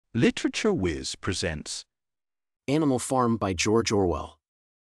Literature Whiz presents Animal Farm by George Orwell.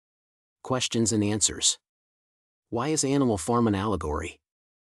 Questions and Answers. Why is Animal Farm an allegory?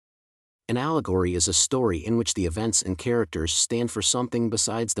 An allegory is a story in which the events and characters stand for something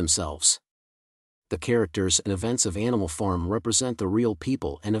besides themselves. The characters and events of Animal Farm represent the real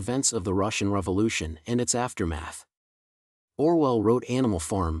people and events of the Russian Revolution and its aftermath. Orwell wrote Animal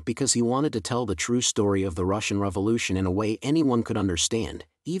Farm because he wanted to tell the true story of the Russian Revolution in a way anyone could understand,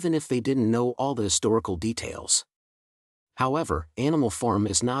 even if they didn't know all the historical details. However, Animal Farm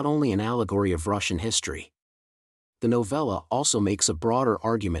is not only an allegory of Russian history. The novella also makes a broader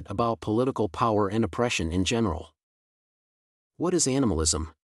argument about political power and oppression in general. What is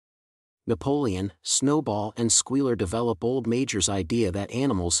animalism? Napoleon, Snowball and Squealer develop Old Major's idea that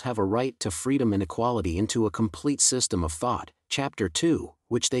animals have a right to freedom and equality into a complete system of thought, Chapter 2,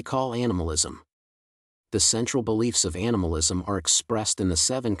 which they call animalism. The central beliefs of animalism are expressed in the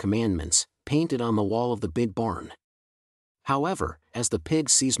 7 Commandments, painted on the wall of the big barn. However, as the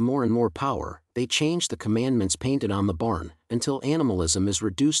pigs seize more and more power, they change the commandments painted on the barn, until animalism is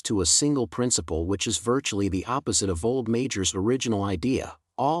reduced to a single principle which is virtually the opposite of Old Major's original idea.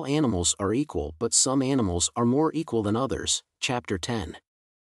 All animals are equal, but some animals are more equal than others, Chapter 10.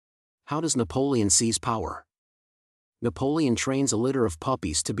 How does Napoleon seize power? Napoleon trains a litter of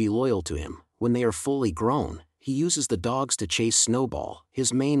puppies to be loyal to him. When they are fully grown, he uses the dogs to chase Snowball,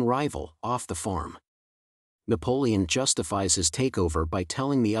 his main rival, off the farm. Napoleon justifies his takeover by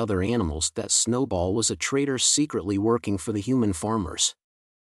telling the other animals that Snowball was a traitor secretly working for the human farmers.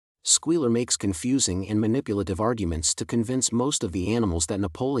 Squealer makes confusing and manipulative arguments to convince most of the animals that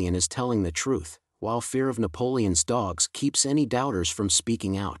Napoleon is telling the truth, while fear of Napoleon's dogs keeps any doubters from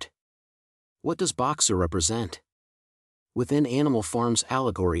speaking out. What does Boxer represent? Within Animal Farm's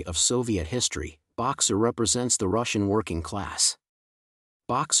allegory of Soviet history, Boxer represents the Russian working class.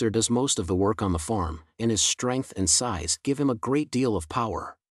 Boxer does most of the work on the farm, and his strength and size give him a great deal of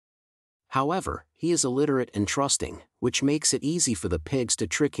power. However, he is illiterate and trusting, which makes it easy for the pigs to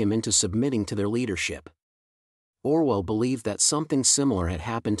trick him into submitting to their leadership. Orwell believed that something similar had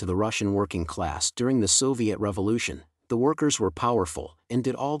happened to the Russian working class during the Soviet Revolution. The workers were powerful and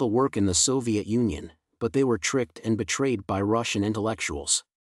did all the work in the Soviet Union, but they were tricked and betrayed by Russian intellectuals.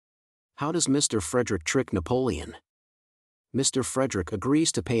 How does Mr. Frederick trick Napoleon? Mr. Frederick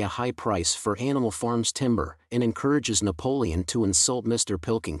agrees to pay a high price for Animal Farm's timber and encourages Napoleon to insult Mr.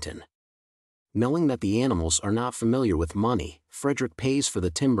 Pilkington. Knowing that the animals are not familiar with money, Frederick pays for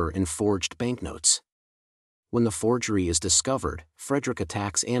the timber in forged banknotes. When the forgery is discovered, Frederick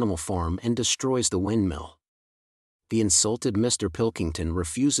attacks Animal Farm and destroys the windmill. The insulted Mr. Pilkington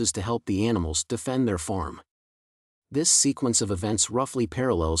refuses to help the animals defend their farm. This sequence of events roughly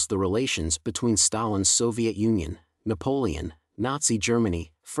parallels the relations between Stalin's Soviet Union, Napoleon, Nazi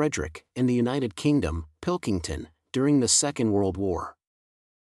Germany, Frederick, and the United Kingdom, Pilkington, during the Second World War.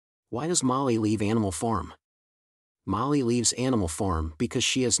 Why does Mollie leave Animal Farm? Mollie leaves Animal Farm because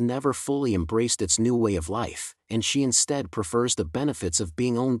she has never fully embraced its new way of life, and she instead prefers the benefits of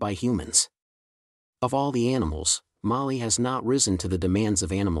being owned by humans. Of all the animals, Mollie has not risen to the demands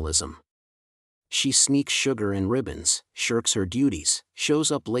of animalism. She sneaks sugar and ribbons, shirks her duties, shows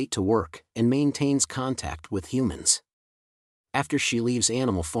up late to work, and maintains contact with humans. After she leaves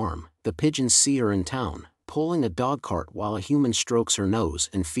Animal Farm, the pigeons see her in town, pulling a dog cart while a human strokes her nose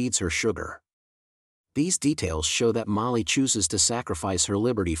and feeds her sugar. These details show that Mollie chooses to sacrifice her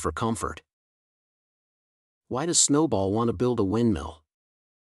liberty for comfort. Why does Snowball want to build a windmill?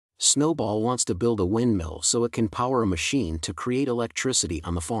 Snowball wants to build a windmill so it can power a machine to create electricity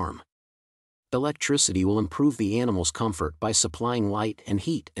on the farm. Electricity will improve the animals' comfort by supplying light and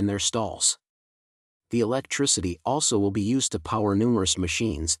heat in their stalls. The electricity also will be used to power numerous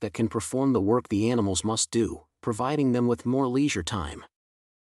machines that can perform the work the animals must do, providing them with more leisure time.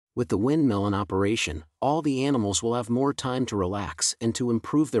 With the windmill in operation, all the animals will have more time to relax and to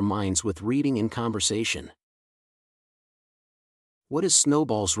improve their minds with reading and conversation. What is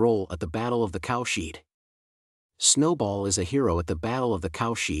Snowball's role at the Battle of the Cowshed? Snowball is a hero at the Battle of the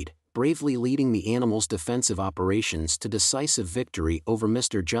Cowshed, bravely leading the animals' defensive operations to decisive victory over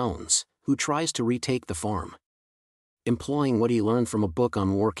Mr. Jones, who tries to retake the farm. Employing what he learned from a book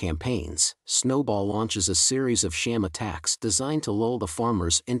on war campaigns, Snowball launches a series of sham attacks designed to lull the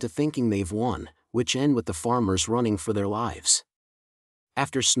farmers into thinking they've won, which end with the farmers running for their lives.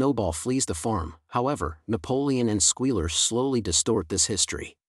 After Snowball flees the farm, however, Napoleon and Squealer slowly distort this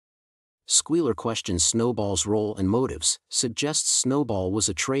history. Squealer questions Snowball's role and motives, suggests Snowball was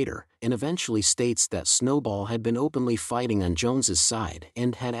a traitor, and eventually states that Snowball had been openly fighting on Jones's side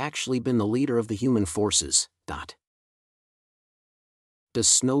and had actually been the leader of the human forces. Does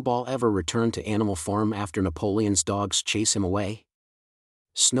Snowball ever return to Animal Farm after Napoleon's dogs chase him away?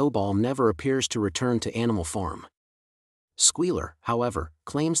 Snowball never appears to return to Animal Farm. Squealer, however,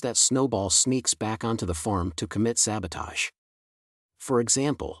 claims that Snowball sneaks back onto the farm to commit sabotage. For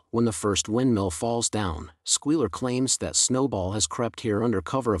example, when the first windmill falls down, Squealer claims that Snowball has crept here under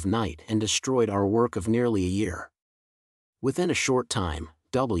cover of night and destroyed our work of nearly a year. Within a short time,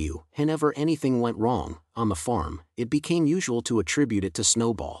 whenever anything went wrong on the farm, it became usual to attribute it to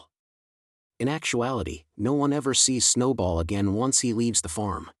Snowball. In actuality, no one ever sees Snowball again once he leaves the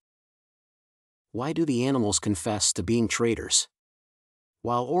farm. Why do the animals confess to being traitors?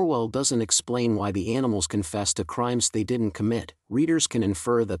 While Orwell doesn't explain why the animals confess to crimes they didn't commit, readers can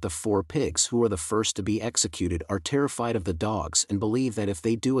infer that the 4 pigs who are the first to be executed are terrified of the dogs and believe that if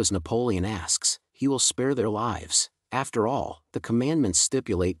they do as Napoleon asks, he will spare their lives. After all, the commandments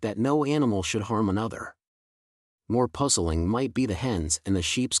stipulate that no animal should harm another. More puzzling might be the hens and the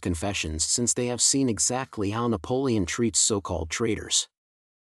sheep's confessions, since they have seen exactly how Napoleon treats so-called traitors.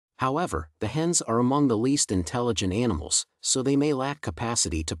 However, the hens are among the least intelligent animals, so they may lack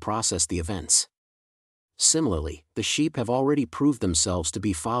capacity to process the events. Similarly, the sheep have already proved themselves to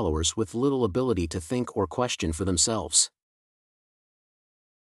be followers with little ability to think or question for themselves.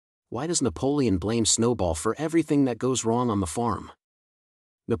 Why does Napoleon blame Snowball for everything that goes wrong on the farm?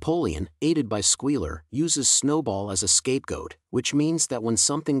 Napoleon, aided by Squealer, uses Snowball as a scapegoat, which means that when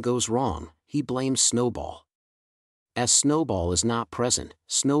something goes wrong, he blames Snowball. As Snowball is not present,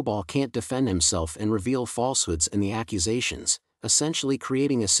 Snowball can't defend himself and reveal falsehoods in the accusations, essentially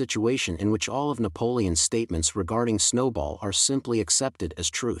creating a situation in which all of Napoleon's statements regarding Snowball are simply accepted as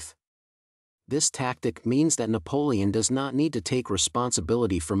truth. This tactic means that Napoleon does not need to take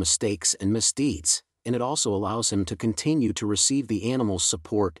responsibility for mistakes and misdeeds, and it also allows him to continue to receive the animals'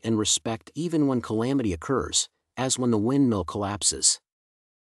 support and respect even when calamity occurs, as when the windmill collapses.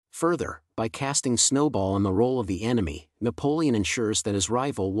 Further, by casting Snowball in the role of the enemy, Napoleon ensures that his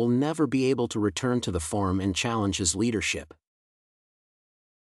rival will never be able to return to the farm and challenge his leadership.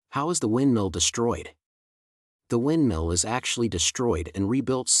 How is the windmill destroyed? The windmill is actually destroyed and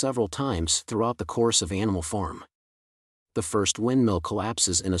rebuilt several times throughout the course of Animal Farm. The first windmill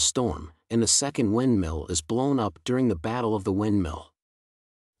collapses in a storm, and the second windmill is blown up during the Battle of the Windmill.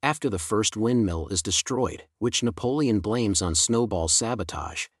 After the first windmill is destroyed, which Napoleon blames on Snowball's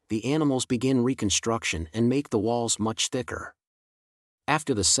sabotage, the animals begin reconstruction and make the walls much thicker.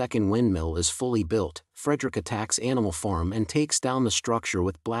 After the second windmill is fully built, Frederick attacks Animal Farm and takes down the structure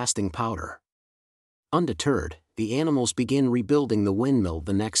with blasting powder. Undeterred, the animals begin rebuilding the windmill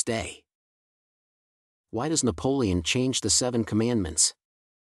the next day. Why does Napoleon change the 7 commandments?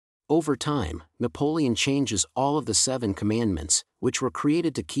 Over time, Napoleon changes all of the 7 commandments, which were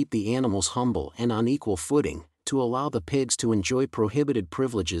created to keep the animals humble and on equal footing, to allow the pigs to enjoy prohibited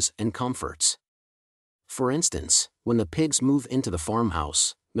privileges and comforts. For instance, when the pigs move into the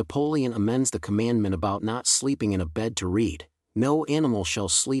farmhouse, Napoleon amends the commandment about not sleeping in a bed to read. No animal shall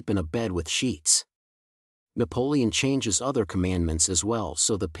sleep in a bed with sheets. Napoleon changes other commandments as well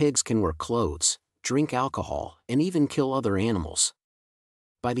so the pigs can wear clothes, drink alcohol, and even kill other animals.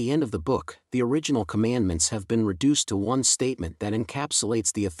 By the end of the book, the original commandments have been reduced to one statement that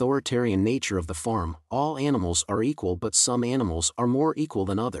encapsulates the authoritarian nature of the farm: all animals are equal, but some animals are more equal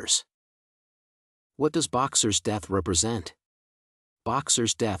than others. What does Boxer's death represent?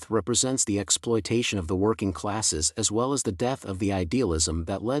 Boxer's death represents the exploitation of the working classes as well as the death of the idealism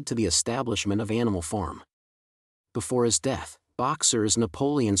that led to the establishment of Animal Farm. Before his death, Boxer is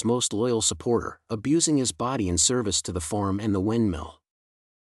Napoleon's most loyal supporter, abusing his body in service to the farm and the windmill.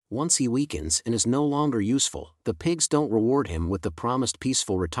 Once he weakens and is no longer useful, the pigs don't reward him with the promised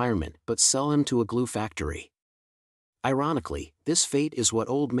peaceful retirement but sell him to a glue factory. Ironically, this fate is what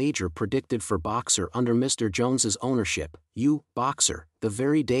Old Major predicted for Boxer under Mr. Jones's ownership. You, Boxer, the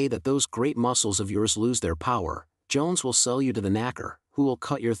very day that those great muscles of yours lose their power, Jones will sell you to the knacker, who will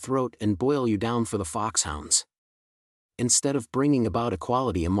cut your throat and boil you down for the foxhounds. Instead of bringing about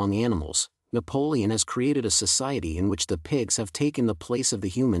equality among animals, Napoleon has created a society in which the pigs have taken the place of the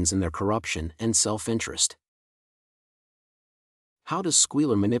humans in their corruption and self-interest. How does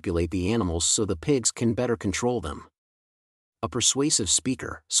Squealer manipulate the animals so the pigs can better control them? A persuasive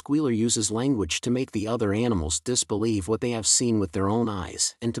speaker, Squealer uses language to make the other animals disbelieve what they have seen with their own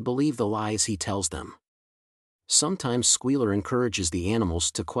eyes and to believe the lies he tells them. Sometimes Squealer encourages the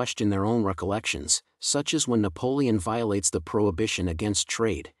animals to question their own recollections, such as when Napoleon violates the prohibition against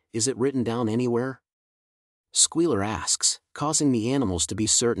trade. Is it written down anywhere? Squealer asks, causing the animals to be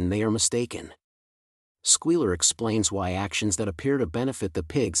certain they are mistaken. Squealer explains why actions that appear to benefit the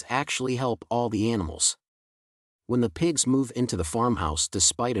pigs actually help all the animals. When the pigs move into the farmhouse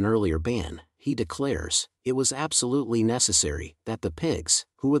despite an earlier ban, he declares, it was absolutely necessary that the pigs,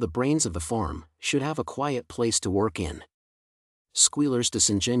 who were the brains of the farm, should have a quiet place to work in. Squealer's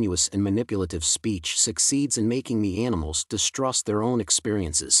disingenuous and manipulative speech succeeds in making the animals distrust their own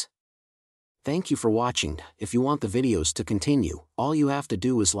experiences. Thank you for watching. If you want the videos to continue, all you have to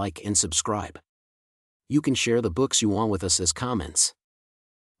do is like and subscribe. You can share the books you want with us as comments.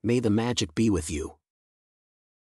 May the magic be with you.